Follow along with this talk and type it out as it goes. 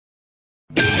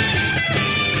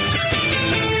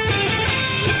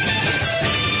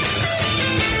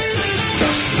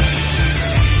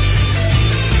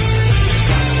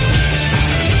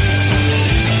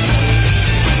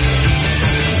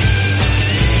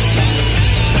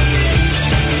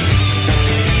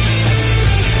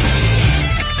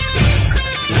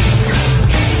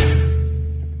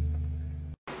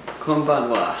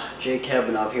Konbanwa, Jay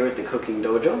Kabanov here at the Cooking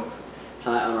Dojo.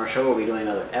 Tonight on our show we'll be doing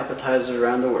another Appetizers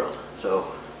around the world.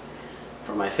 So,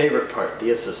 for my favorite part,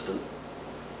 the assistant.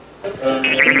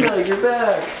 Athena, you're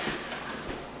back!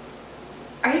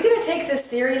 Are you going to take this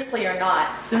seriously or not?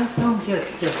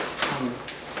 Yes.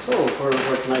 So, for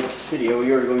tonight's video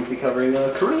we are going to be covering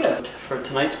Korea. For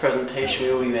tonight's presentation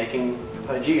we will be making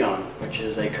Pajeon, which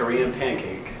is a Korean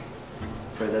pancake.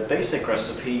 For the basic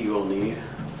recipe you will need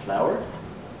flour,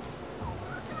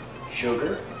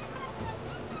 sugar,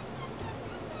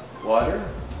 water,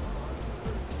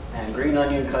 and green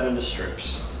onion cut into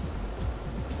strips.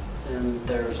 And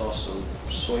there's also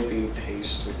soybean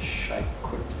paste, which I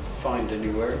couldn't find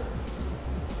anywhere.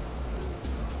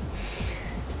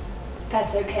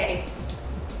 That's okay.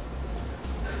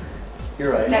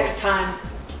 You're right. Next time.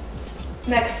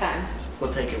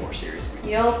 We'll take it more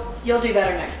seriously. You'll do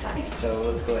better next time. So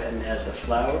let's go ahead and add the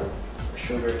flour, the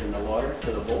sugar, and the water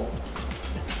to the bowl.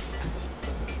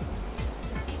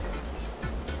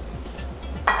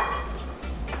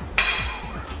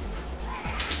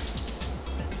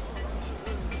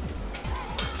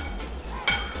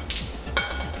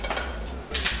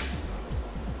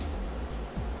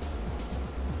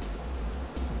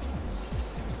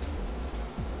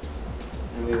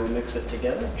 And we will mix it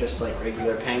together just like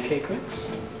regular pancake mix.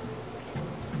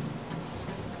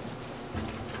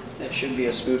 It should be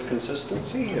a smooth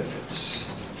consistency. If it's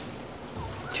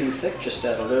too thick, just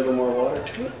add a little more water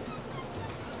to it.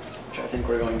 Which I think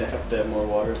we're going to have to add more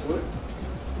water to it.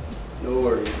 No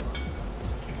worries.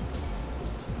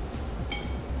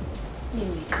 You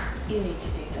need to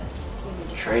do this. You need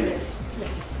to Train practice.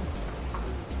 Yes.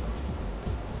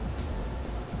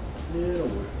 Little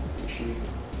more.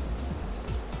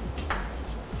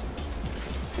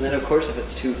 And then of course if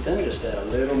it's too thin, just add a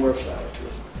little more flour to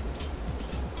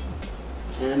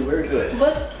it. And we're good.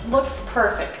 Looks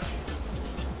perfect.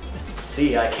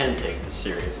 See, I can take this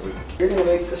seriously. You're gonna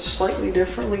make this slightly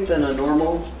differently than a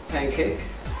normal pancake.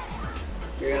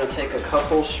 You're gonna take a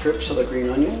couple strips of the green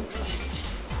onion,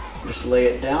 just lay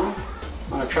it down.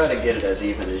 I'm gonna try to get it as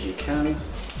even as you can. And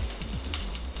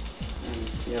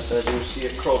yes, I do see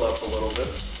it curled up a little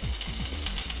bit.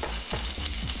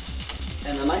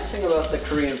 And the nice thing about the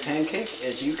Korean pancake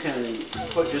is you can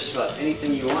put just about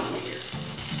anything you want in here.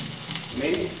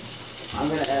 Maybe I'm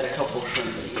going to add a couple shrimp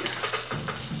in here.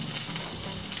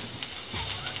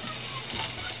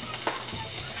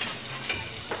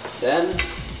 Then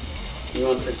you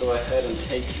want to go ahead and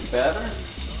take your batter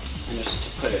and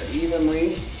just put it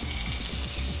evenly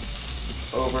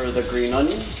over the green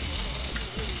onion.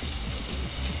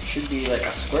 Should be like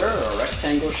a square or a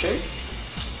rectangle shape.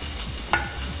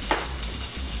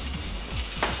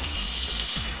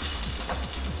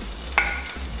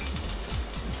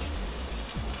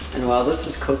 And while this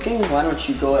is cooking, why don't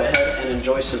you go ahead and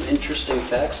enjoy some interesting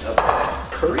facts about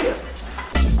Korea.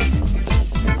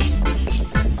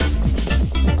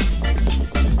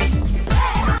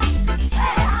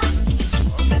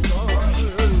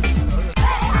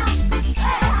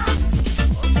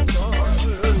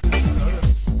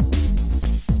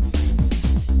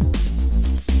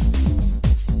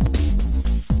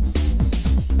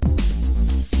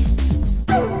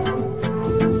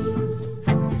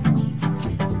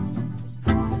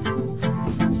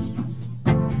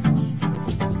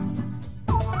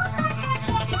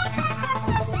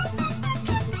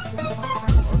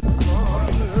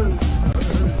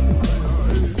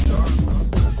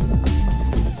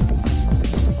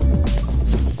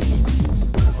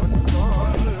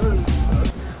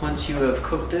 Once you have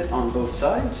cooked it on both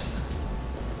sides,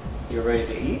 you're ready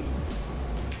to eat.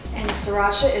 And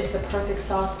sriracha is the perfect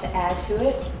sauce to add to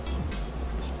it.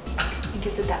 It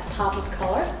gives it that pop of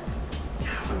color.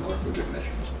 One more for good measure.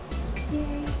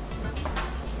 Yay.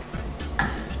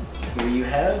 Here you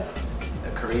have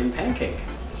a Korean pancake.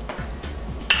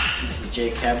 This is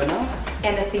Jay Kabanov.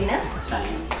 And Athena.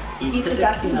 Saying, Eat the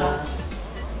duck.